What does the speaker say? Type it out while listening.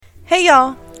Hey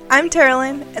y'all, I'm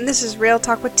Terralyn, and this is Real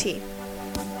Talk with T.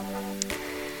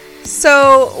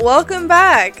 So, welcome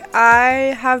back.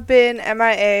 I have been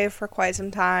MIA for quite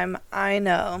some time, I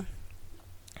know.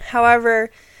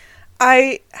 However,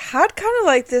 I had kind of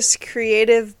like this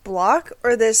creative block,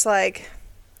 or this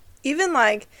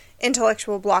even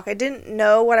intellectual block. I didn't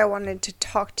know what I wanted to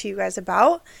talk to you guys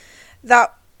about.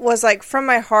 That was from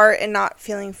my heart and not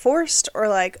feeling forced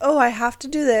or I have to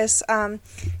do this.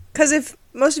 Because if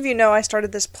most of you know, I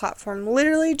started this platform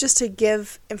literally just to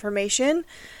give information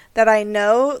that I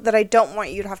know that I don't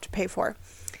want you to have to pay for.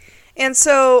 And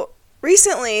so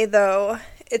recently, though,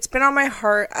 it's been on my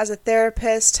heart as a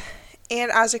therapist and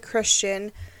as a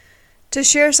Christian to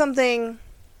share something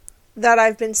that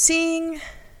I've been seeing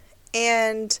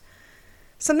and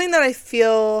something that I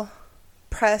feel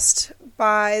pressed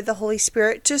by the Holy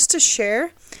Spirit just to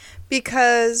share,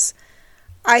 because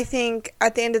I think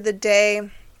at the end of the day,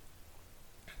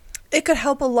 it could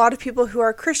help a lot of people who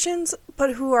are Christians,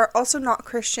 but who are also not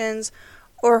Christians,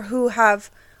 or who have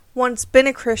once been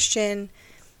a Christian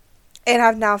and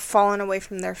have now fallen away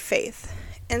from their faith.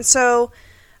 And so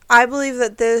I believe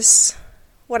that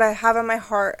what I have in my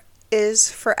heart, is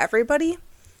for everybody.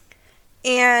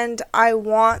 And I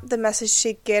want the message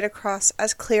to get across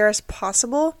as clear as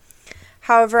possible.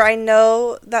 However, I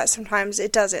know that sometimes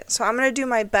it doesn't. So I'm going to do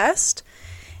my best.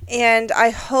 And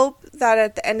I hope that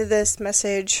at the end of this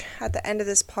message, at the end of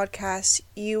this podcast,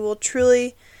 you will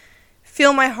truly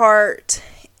feel my heart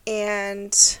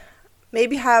and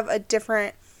maybe have a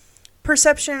different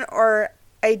perception or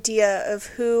idea of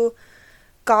who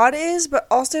God is, but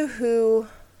also who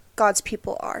God's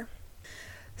people are.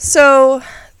 So,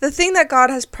 the thing that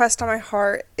God has pressed on my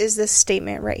heart is this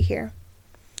statement right here.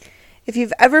 If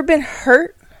you've ever been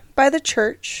hurt by the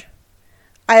church,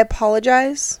 I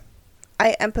apologize.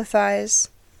 I empathize,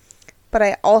 but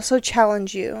I also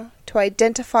challenge you to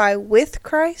identify with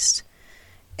Christ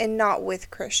and not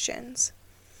with Christians.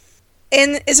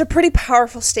 And it's a pretty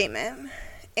powerful statement,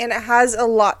 and it has a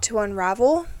lot to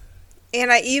unravel.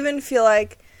 And I even feel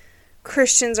like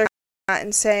Christians are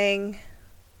and saying,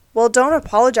 well, don't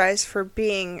apologize for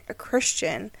being a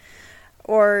Christian,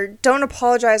 or don't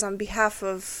apologize on behalf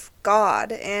of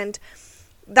God. And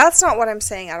that's not what I'm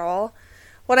saying at all.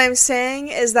 What I'm saying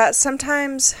is that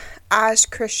sometimes as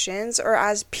Christians or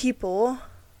as people,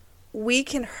 we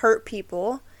can hurt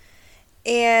people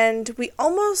and we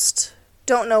almost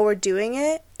don't know we're doing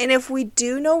it. And if we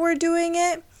do know we're doing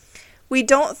it, we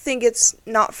don't think it's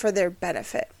not for their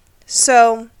benefit.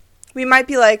 So we might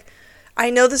be like, I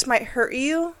know this might hurt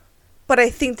you, but I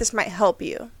think this might help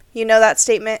you. You know that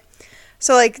statement?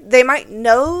 So they might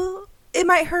know it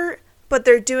might hurt, but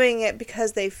they're doing it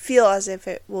because they feel as if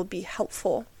it will be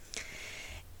helpful.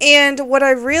 And what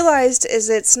I've realized is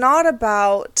it's not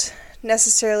about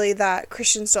necessarily that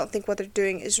Christians don't think what they're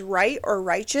doing is right or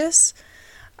righteous,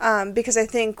 because I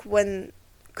think when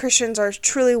Christians are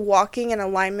truly walking in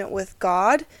alignment with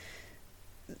God,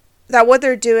 that what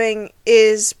they're doing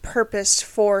is purposed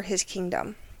for His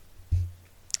kingdom.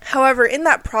 However, in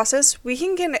that process, we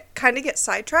can kind of get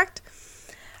sidetracked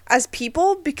as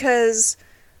people, because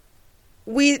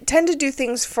we tend to do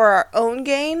things for our own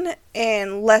gain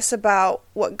and less about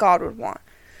what God would want.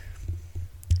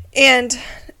 And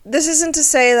this isn't to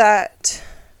say that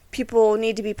people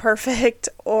need to be perfect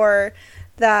or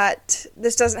that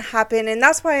this doesn't happen. And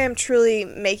that's why I'm truly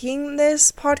making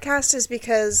this podcast, is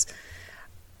because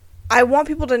I want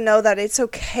people to know that it's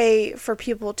okay for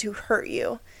people to hurt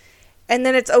you. And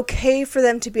then it's okay for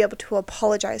them to be able to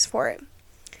apologize for it.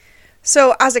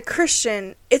 So as a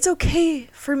Christian, it's okay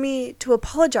for me to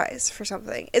apologize for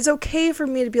something. It's okay for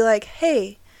me to be like,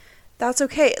 hey, that's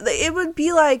okay. It would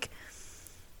be like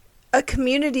a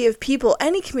community of people,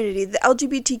 any community, the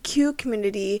LGBTQ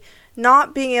community,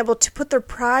 not being able to put their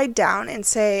pride down and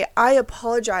say, I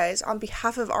apologize on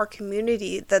behalf of our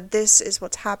community that this is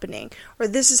what's happening, or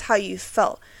this is how you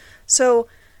felt. So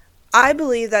I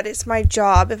believe that it's my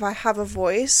job, if I have a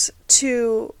voice,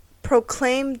 to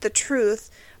proclaim the truth.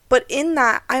 But in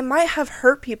that, I might have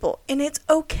hurt people, and it's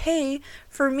okay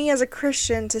for me as a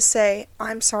Christian to say,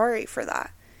 I'm sorry for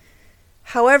that.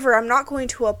 However, I'm not going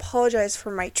to apologize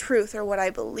for my truth or what I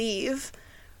believe,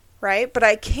 right? But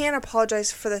I can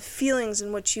apologize for the feelings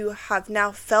in which you have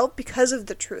now felt because of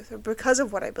the truth or because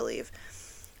of what I believe.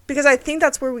 Because I think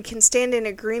that's where we can stand in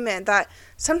agreement that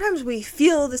sometimes we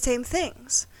feel the same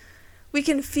things. We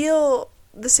can feel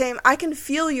the same. I can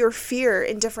feel your fear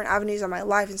in different avenues of my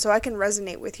life, and so I can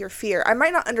resonate with your fear. I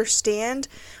might not understand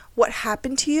what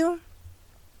happened to you,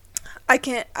 I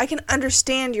can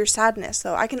understand your sadness,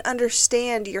 though. I can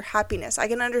understand your happiness. I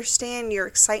can understand your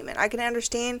excitement. I can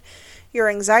understand your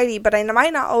anxiety, but I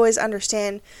might not always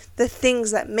understand the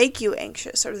things that make you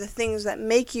anxious or the things that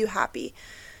make you happy.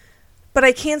 But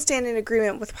I can stand in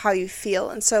agreement with how you feel.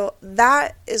 And so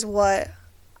that is what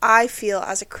I feel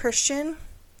as a Christian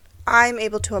I'm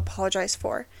able to apologize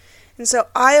for. And so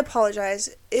I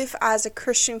apologize if as a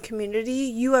Christian community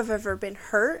you have ever been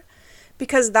hurt,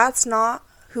 because that's not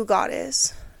who God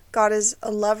is. God is a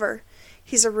lover.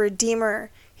 He's a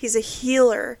redeemer. He's a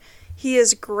healer. He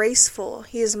is graceful.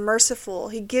 He is merciful.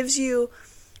 He gives you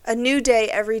a new day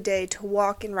every day to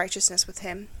walk in righteousness with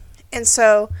him. And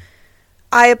so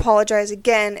I apologize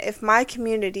again if my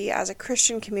community as a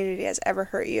Christian community has ever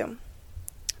hurt you.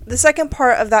 The second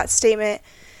part of that statement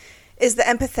is the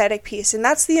empathetic piece, and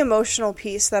that's the emotional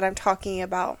piece that I'm talking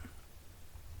about.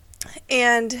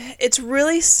 And it's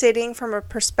really sitting from a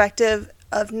perspective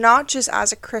of not just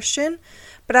as a Christian,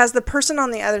 but as the person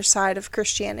on the other side of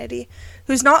Christianity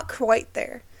who's not quite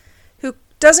there, who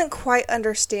doesn't quite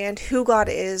understand who God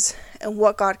is and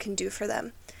what God can do for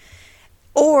them.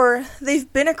 Or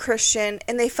they've been a Christian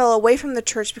and they fell away from the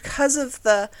church because of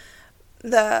the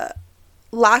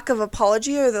lack of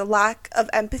apology or the lack of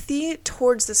empathy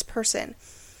towards this person.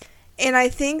 And I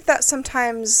think that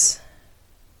sometimes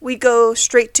we go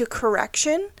straight to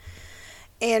correction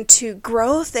and to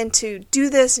growth and to do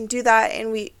this and do that,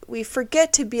 and we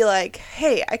forget to be like,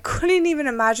 hey, I couldn't even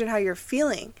imagine how you're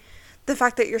feeling. The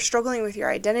fact that you're struggling with your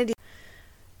identity.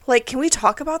 Like, can we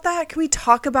talk about that? Can we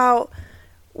talk about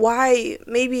why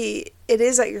maybe it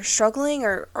is that you're struggling,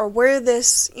 or where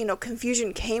this,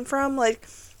 confusion came from? Like,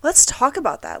 let's talk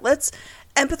about that. Let's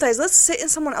empathize. Let's sit in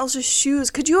someone else's shoes.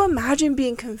 Could you imagine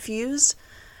being confused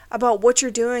about what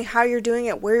you're doing, how you're doing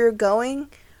it, where you're going?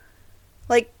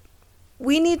 Like,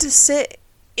 we need to sit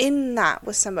in that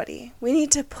with somebody. We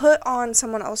need to put on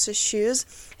someone else's shoes.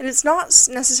 And it's not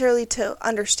necessarily to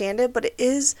understand it, but it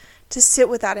is to sit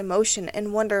with that emotion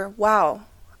and wonder, wow,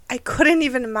 I couldn't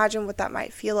even imagine what that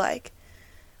might feel like.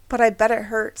 But I bet it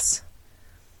hurts.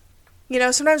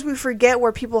 Sometimes we forget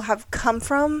where people have come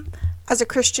from as a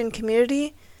Christian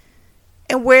community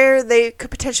and where they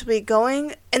could potentially be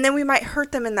going, and then we might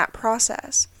hurt them in that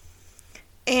process.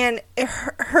 And it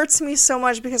hurts me so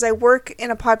much because I work in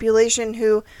a population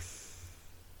who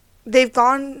they've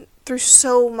gone through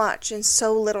so much in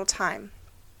so little time.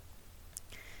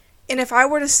 And if I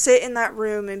were to sit in that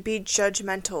room and be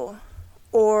judgmental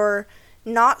or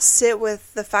not sit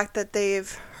with the fact that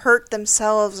they've hurt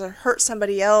themselves or hurt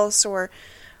somebody else or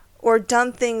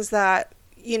done things that,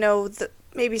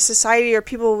 maybe society or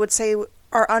people would say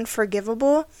are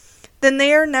unforgivable, then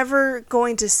they are never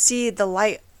going to see the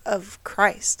light of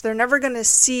Christ. They're never going to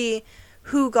see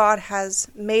who God has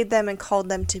made them and called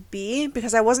them to be,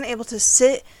 because I wasn't able to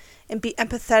sit and be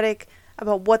empathetic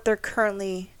about what they're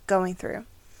currently going through.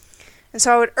 And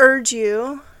so I would urge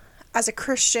you as a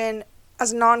Christian,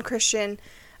 as a non-Christian,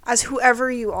 as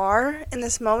whoever you are in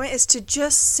this moment, is to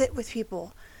just sit with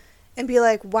people and be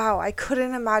like, wow, I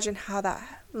couldn't imagine how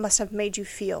that must have made you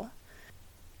feel.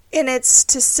 And it's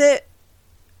to sit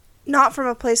not from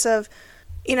a place of,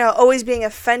 always being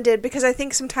offended, because I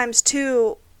think sometimes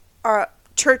too, our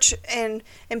church and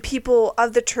people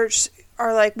of the church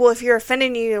are like, well, if you're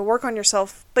offended, you need to work on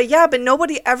yourself. But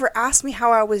nobody ever asked me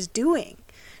how I was doing.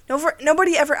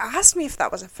 Nobody ever asked me if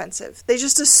that was offensive. They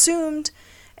just assumed,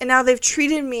 and now they've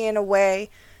treated me in a way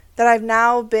that I've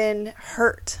now been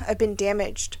hurt. I've been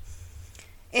damaged.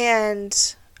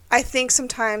 And I think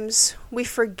sometimes we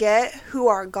forget who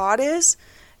our God is,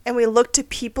 and we look to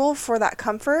people for that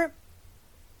comfort.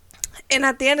 And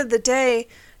at the end of the day,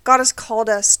 God has called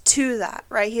us to that,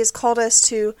 right? He has called us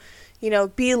to,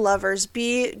 be lovers,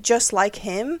 be just like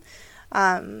him.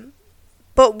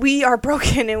 But we are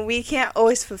broken and we can't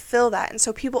always fulfill that. And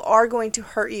so people are going to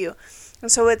hurt you.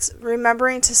 And so it's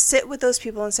remembering to sit with those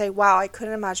people and say, wow, I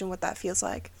couldn't imagine what that feels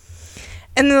like.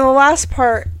 And then the last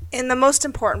part, and the most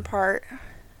important part,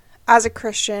 as a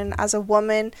Christian, as a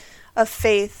woman of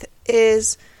faith,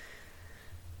 is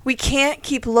we can't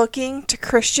keep looking to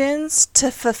Christians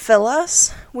to fulfill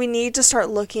us. We need to start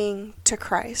looking to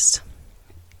Christ.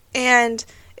 And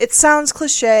it sounds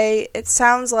cliche. It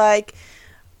sounds like,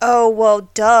 oh, well,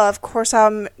 duh, of course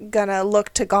I'm gonna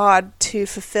look to God to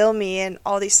fulfill me and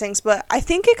all these things. But I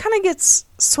think it kind of gets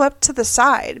swept to the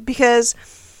side, because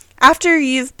after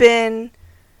you've been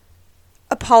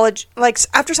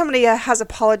after somebody has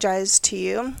apologized to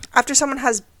you, after someone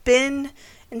has been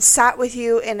and sat with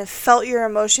you and have felt your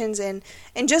emotions and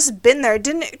just been there,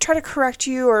 didn't try to correct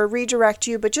you or redirect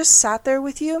you, but just sat there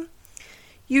with you,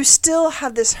 you still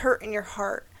have this hurt in your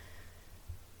heart.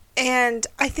 And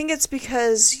I think it's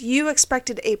because you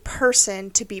expected a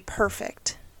person to be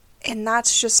perfect, and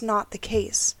that's just not the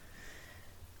case.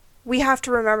 We have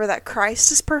to remember that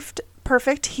Christ is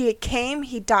perfect. He came,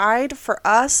 he died for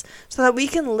us so that we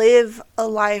can live a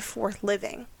life worth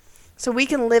living. So we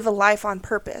can live a life on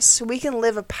purpose. So we can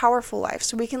live a powerful life.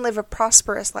 So we can live a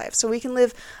prosperous life. So we can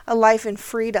live a life in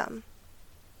freedom.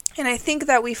 And I think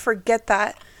that we forget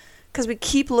that because we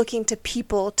keep looking to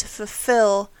people to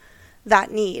fulfill that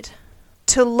need.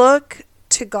 To look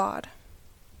to God.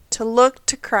 To look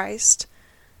to Christ.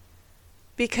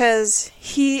 Because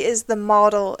he is the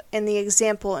model and the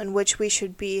example in which we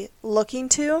should be looking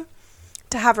to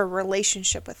have a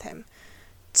relationship with him.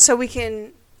 So we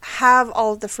can have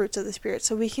all of the fruits of the Spirit,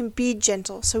 so we can be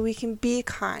gentle, so we can be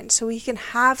kind, so we can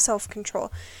have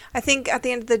self-control. I think at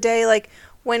the end of the day, like,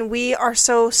 when we are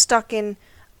so stuck in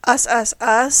us,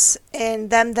 and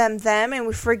them, and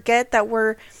we forget that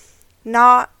we're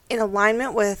not in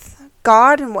alignment with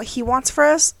God and what he wants for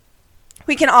us,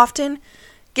 we can often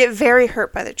get very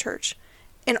hurt by the church,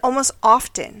 and almost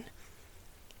often.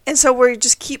 And so we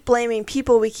just keep blaming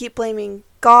people, we keep blaming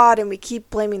God, and we keep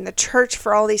blaming the church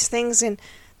for all these things, and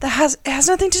it has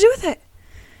nothing to do with it. It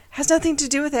has nothing to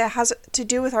do with it. It has to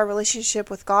do with our relationship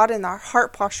with God and our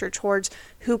heart posture towards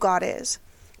who God is.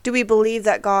 Do we believe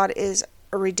that God is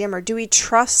a redeemer? Do we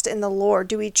trust in the Lord?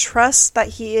 Do we trust that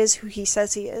he is who he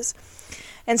says he is?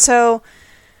 And so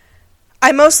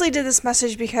I mostly did this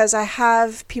message because I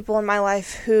have people in my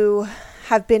life who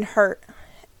have been hurt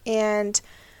and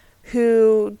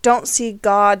who don't see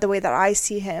God the way that I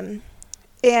see him.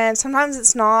 And sometimes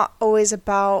it's not always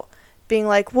about being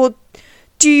like, well,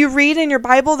 do you read in your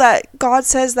Bible that God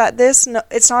says that this? No,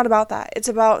 it's not about that. It's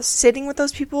about sitting with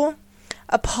those people,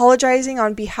 apologizing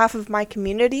on behalf of my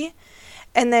community,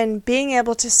 and then being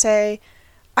able to say,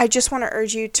 I just want to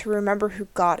urge you to remember who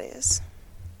God is.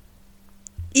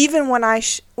 Even when I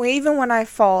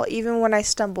fall, even when I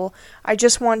stumble, I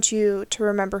just want you to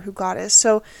remember who God is.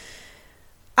 So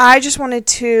I just wanted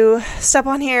to step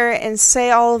on here and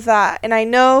say all of that. And I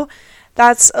know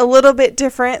that's a little bit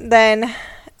different than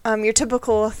your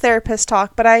typical therapist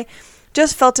talk, but I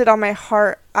just felt it on my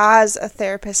heart as a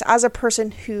therapist, as a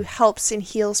person who helps and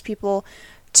heals people,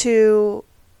 to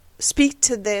speak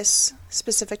to this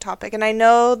specific topic. And I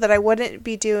know that I wouldn't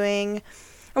be being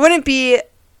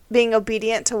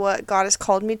obedient to what God has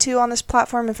called me to on this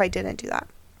platform if I didn't do that.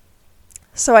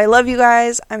 So I love you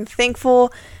guys. I'm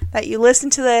thankful that you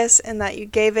listened to this and that you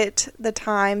gave it the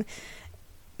time.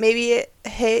 Maybe it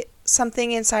hit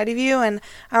something inside of you, and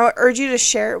I would urge you to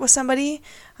share it with somebody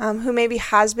who maybe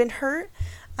has been hurt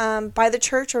by the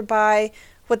church or by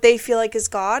what they feel like is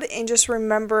God, and just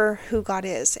remember who God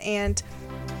is. And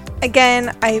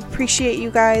again, I appreciate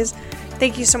you guys.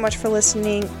 Thank you so much for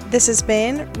listening. This has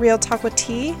been Real Talk with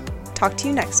T. Talk to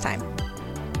you next time.